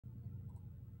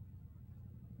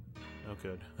Oh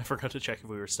good. I forgot to check if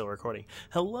we were still recording.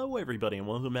 Hello everybody and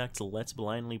welcome back to Let's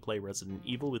Blindly Play Resident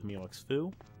Evil with me,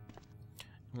 Fu.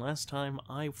 Last time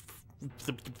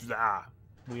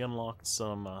we unlocked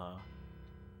some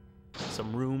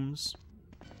rooms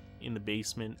in the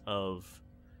basement of...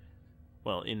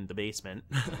 well, in the basement.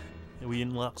 We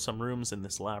unlocked some rooms in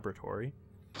this laboratory.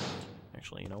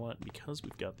 Actually, you know what? Because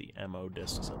we've got the MO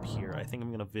discs up here, I think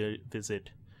I'm going to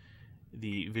visit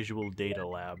the Visual Data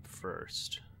Lab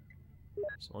first.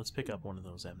 So let's pick up one of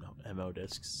those MO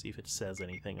discs, see if it says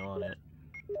anything on it.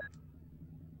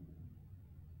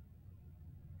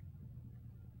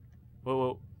 Whoa,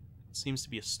 whoa. Seems to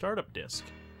be a startup disc.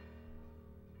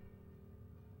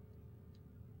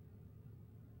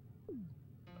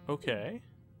 Okay.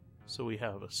 So we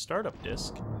have a startup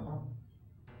disc.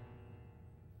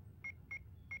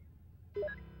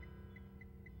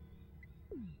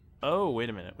 Oh, wait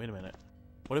a minute, wait a minute.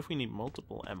 What if we need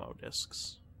multiple MO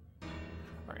discs?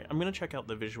 Alright, I'm gonna check out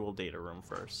the visual data room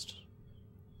first.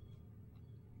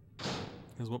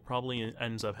 Because what probably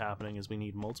ends up happening is we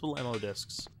need multiple MO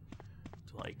discs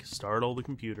to, like, start all the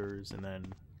computers and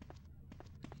then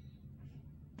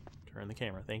turn the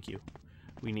camera, thank you.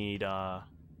 We need, the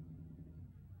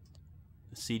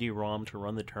CD-ROM to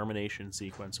run the termination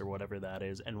sequence or whatever that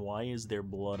is. And why is there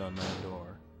blood on that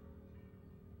door?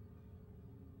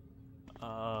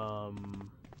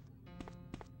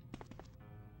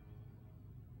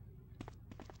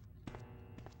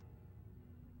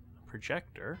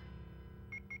 Projector?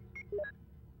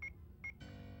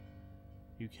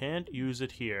 You can't use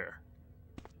it here.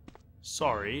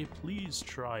 Sorry, please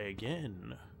try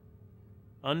again.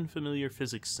 Unfamiliar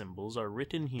physics symbols are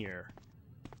written here.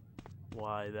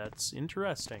 Why, that's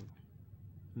interesting.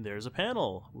 There's a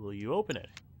panel. Will you open it?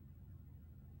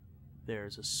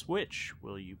 There's a switch.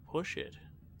 Will you push it?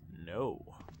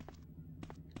 No.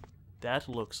 That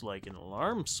looks like an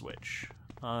alarm switch.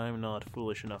 I'm not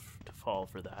foolish enough to fall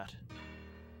for that.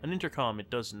 An intercom,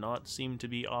 it does not seem to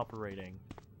be operating.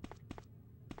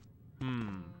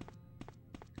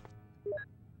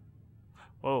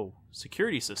 Oh,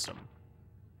 security system.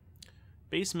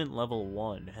 Basement level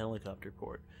 1, helicopter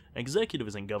port.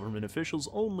 Executives and government officials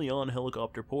only on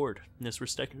helicopter port. This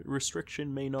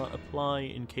restriction may not apply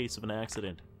in case of an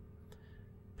accident.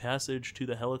 Passage to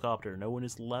the helicopter. No one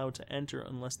is allowed to enter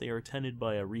unless they are attended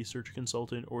by a research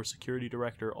consultant or security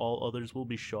director. All others will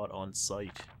be shot on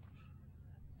sight.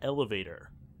 Elevator.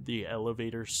 The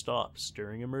elevator stops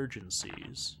during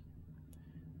emergencies.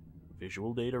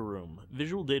 Visual Data Room.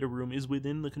 Visual Data Room is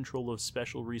within the control of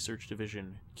Special Research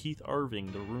Division. Keith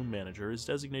Irving, the room manager, is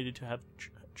designated to have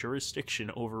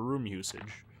jurisdiction over room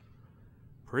usage.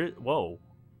 Whoa.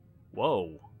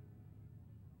 Whoa.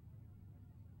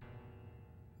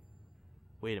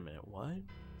 Wait a minute, what?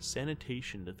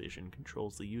 Sanitation Division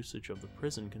controls the usage of the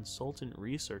prison. Consultant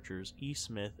researchers E.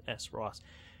 Smith, S.t.a.r.s,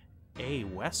 A.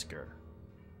 Wesker.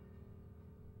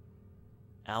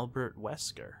 Albert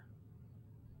Wesker.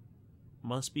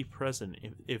 Must be present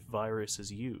if virus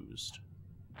is used.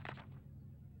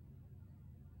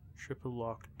 Triple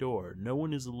locked door. No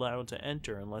one is allowed to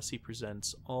enter unless he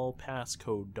presents all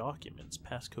passcode documents.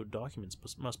 Passcode documents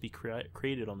must be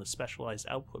created on the specialized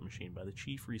output machine by the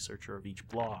chief researcher of each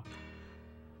block.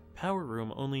 Power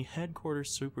room. Only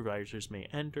headquarters supervisors may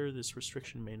enter. This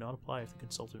restriction may not apply if the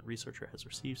consultant researcher has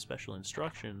received special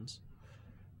instructions.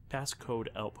 Passcode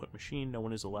output machine. No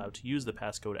one is allowed to use the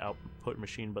passcode output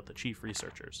machine but the chief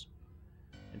researchers.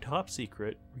 And top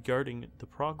secret, regarding the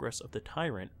progress of the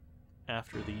Tyrant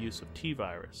after the use of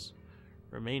T-virus.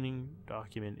 Remaining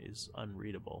document is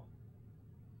unreadable.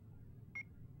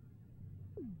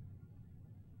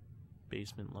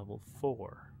 Basement level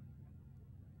 4.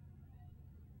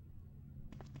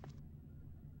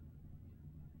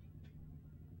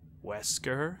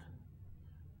 Wesker?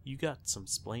 You got some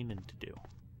splaining to do.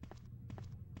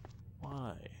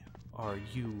 Why are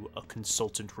you a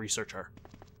consultant researcher?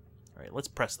 Alright, let's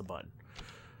press the button.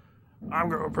 I'm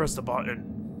gonna press the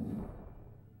button.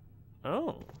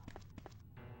 Oh.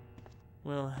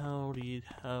 Well, howdy,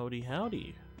 howdy,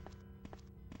 howdy.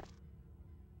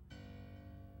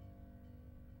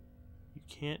 You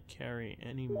can't carry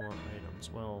any more items.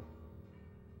 Well,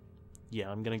 yeah,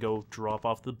 I'm gonna go drop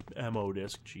off the MO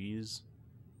disc, jeez.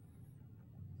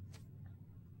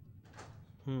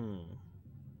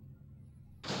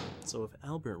 So if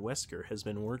Albert Wesker has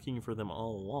been working for them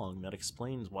all along, that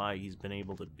explains why he's been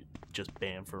able to just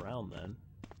bamf around then.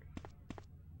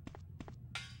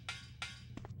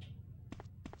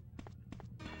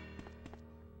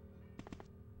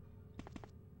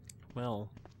 Well,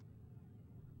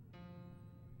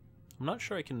 I'm not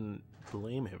sure I can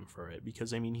blame him for it,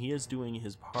 because I mean he is doing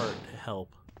his part to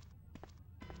help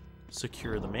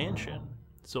secure the mansion.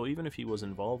 So even if he was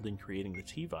involved in creating the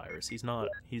T-virus, he's not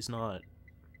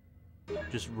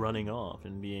just running off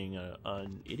and being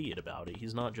an idiot about it.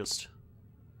 He's not just...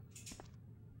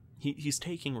 He's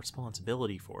taking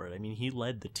responsibility for it. I mean, he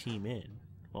led the team in.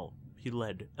 Well, he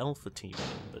led Alpha Team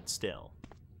in, but still.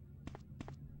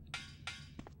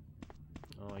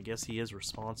 Oh, I guess he is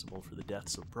responsible for the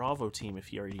deaths of Bravo Team if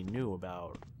he already knew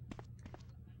about...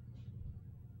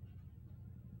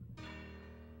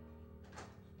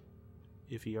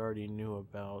 If he already knew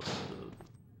about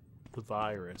the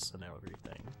virus and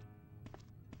everything.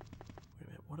 Wait a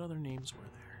minute, what other names were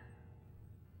there?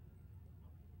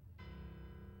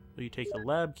 Will you take the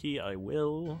lab key? I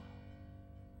will.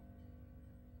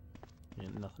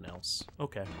 And nothing else.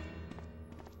 Okay.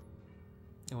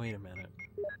 Wait a minute.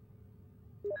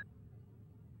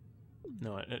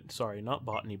 No, sorry, not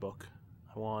botany book.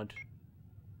 I want...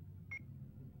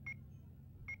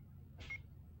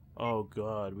 Oh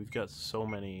god, we've got so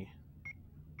many...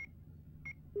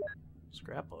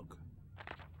 Scrapbook.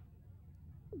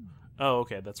 Oh,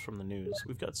 okay, that's from the news.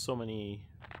 We've got so many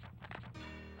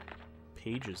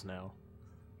pages now.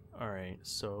 Alright,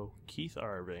 so Keith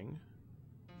Irving.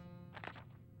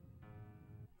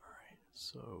 Alright,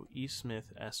 so E.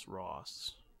 Smith, S.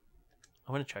 Ross.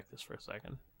 I'm gonna check this for a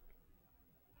second.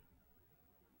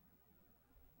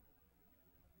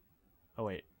 Oh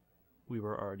wait, we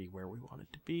were already where we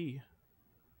wanted to be.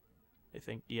 I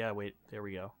think, yeah, wait, there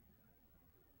we go.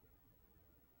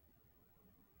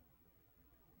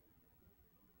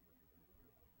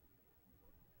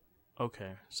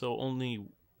 Okay, so only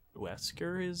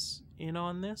Wesker is in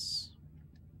on this?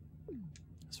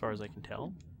 As far as I can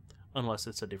tell. Unless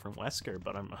it's a different Wesker,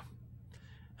 but I'm...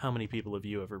 How many people have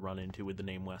you ever run into with the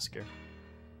name Wesker?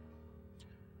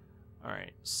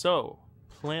 Alright, so,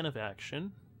 plan of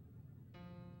action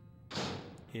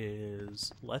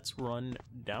is let's run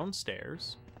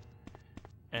downstairs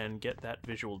and get that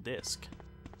visual disc.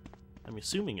 I'm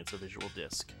assuming it's a visual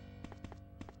disc.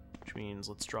 Which means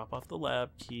let's drop off the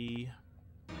lab key.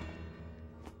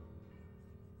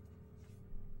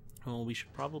 Well, we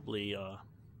should probably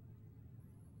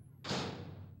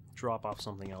drop off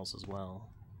something else as well.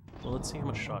 Well, let's see how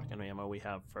much shotgun ammo we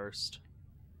have first.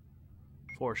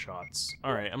 4 shots.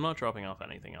 Alright, I'm not dropping off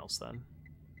anything else then.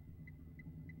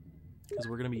 Because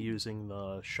we're going to be using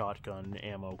the shotgun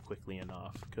ammo quickly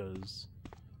enough, because...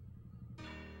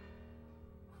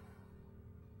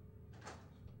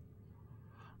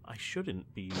 I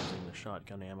shouldn't be using the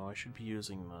shotgun ammo, I should be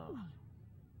using the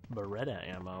Beretta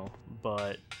ammo,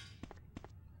 but...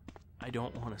 I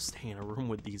don't want to stay in a room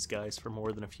with these guys for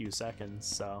more than a few seconds,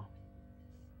 so...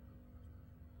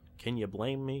 Can you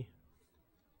blame me?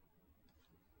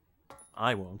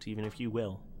 I won't, even if you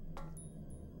will.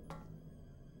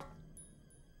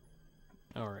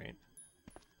 Alright.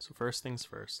 So first things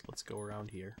first, let's go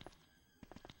around here.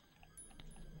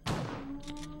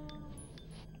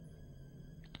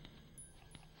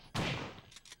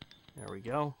 There we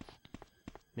go.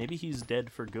 Maybe he's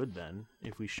dead for good then,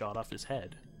 if we shot off his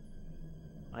head.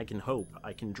 I can hope,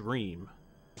 I can dream,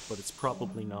 but it's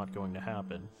probably not going to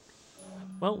happen.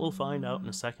 Well, we'll find out in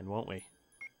a second, won't we?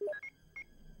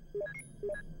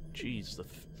 Jeez,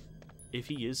 if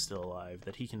he is still alive,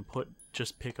 that he can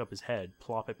just pick up his head,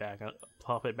 plop it back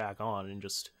on, and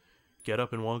just get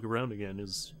up and walk around again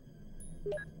is...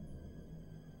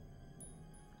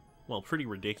 Well, pretty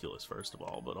ridiculous, first of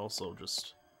all, but also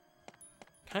just...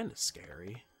 kind of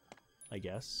scary, I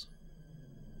guess.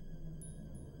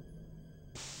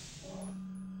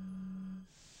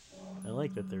 I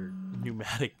like that they're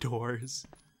pneumatic doors.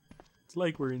 It's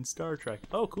like we're in Star Trek.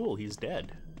 Oh, cool, he's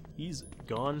dead. He's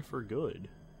gone for good.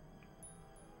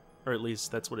 Or at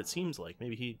least that's what it seems like.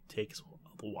 Maybe he takes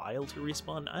a while to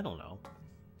respawn? I don't know.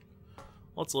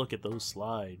 Let's look at those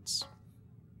slides.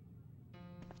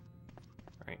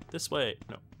 Alright, this way.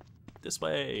 No. This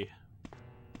way.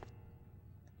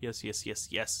 Yes, yes, yes,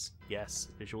 yes, yes.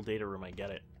 Visual data room, I get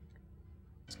it.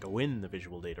 Let's go in the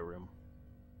visual data room.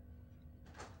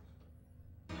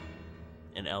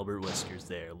 And Albert Wesker's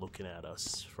there looking at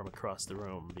us from across the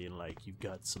room, being like, you've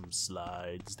got some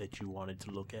slides that you wanted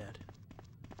to look at?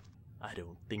 I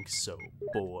don't think so,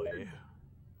 boy.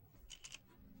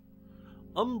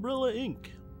 Umbrella Inc.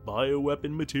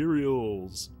 Bioweapon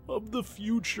materials of the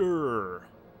future.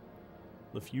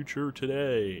 The future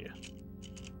today.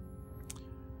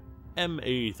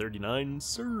 MA39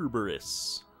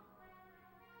 s.t.a.r.s.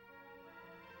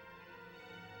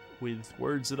 With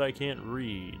words that I can't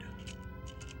read.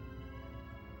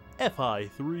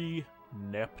 Fi3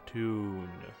 Neptune.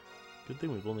 Good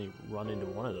thing we've only run into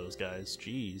one of those guys.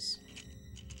 Jeez.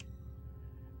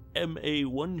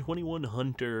 MA-121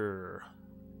 Hunter.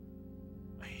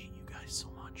 I hate you guys so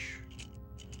much.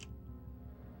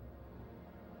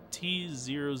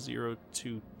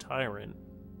 T-002 Tyrant.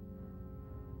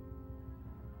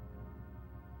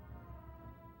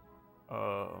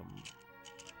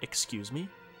 Excuse me?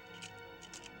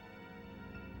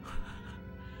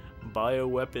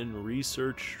 Bioweapon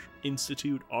Research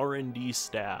Institute R&D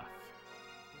staff.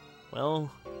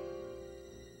 Well,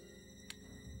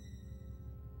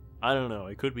 I don't know.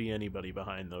 It could be anybody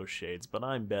behind those shades, but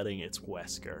I'm betting it's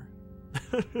Wesker.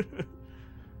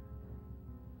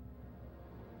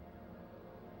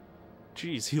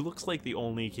 Jeez, he looks like the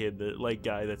only kid that,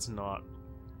 guy that's not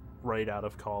right out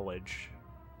of college.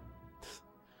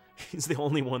 He's the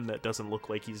only one that doesn't look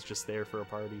like he's just there for a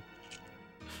party.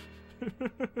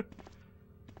 That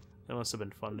must have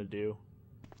been fun to do.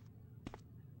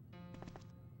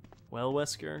 Well,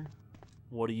 Wesker,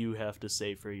 what do you have to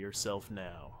say for yourself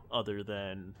now, other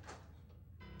than...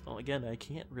 Well, again, I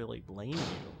can't really blame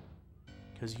you,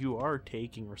 because you are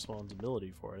taking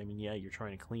responsibility for it. I mean, yeah, you're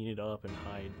trying to clean it up and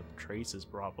hide the traces,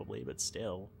 probably, but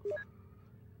still.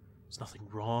 There's nothing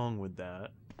wrong with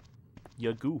that.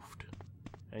 You goofed.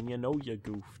 And you know you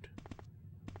goofed.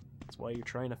 That's why you're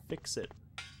trying to fix it.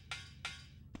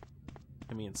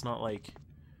 I mean, it's not like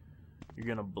you're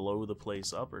gonna blow the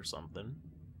place up or something.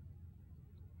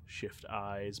 Shift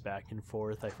eyes back and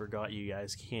forth. I forgot you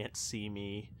guys can't see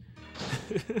me.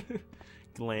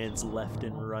 Glance left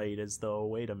and right as though,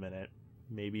 wait a minute,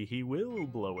 maybe he will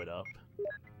blow it up.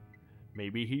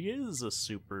 Maybe he is a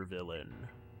supervillain.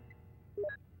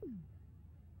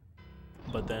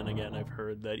 But then again, I've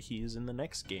heard that he's in the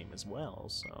next game as well,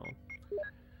 so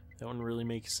that wouldn't really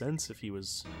make sense if he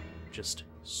was just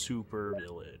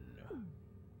supervillain.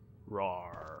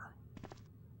 Rawr.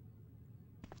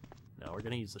 No, we're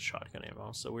gonna use the shotgun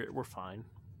ammo, so we're fine.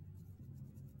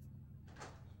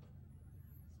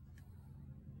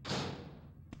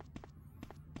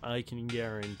 I can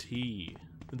guarantee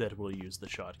that we'll use the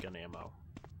shotgun ammo.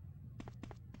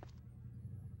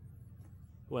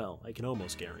 Well, I can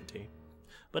almost guarantee.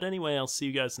 But anyway, I'll see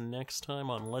you guys next time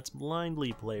on Let's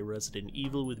Blindly Play Resident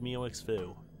Evil with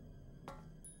MeoXFoo.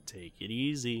 Take it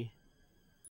easy.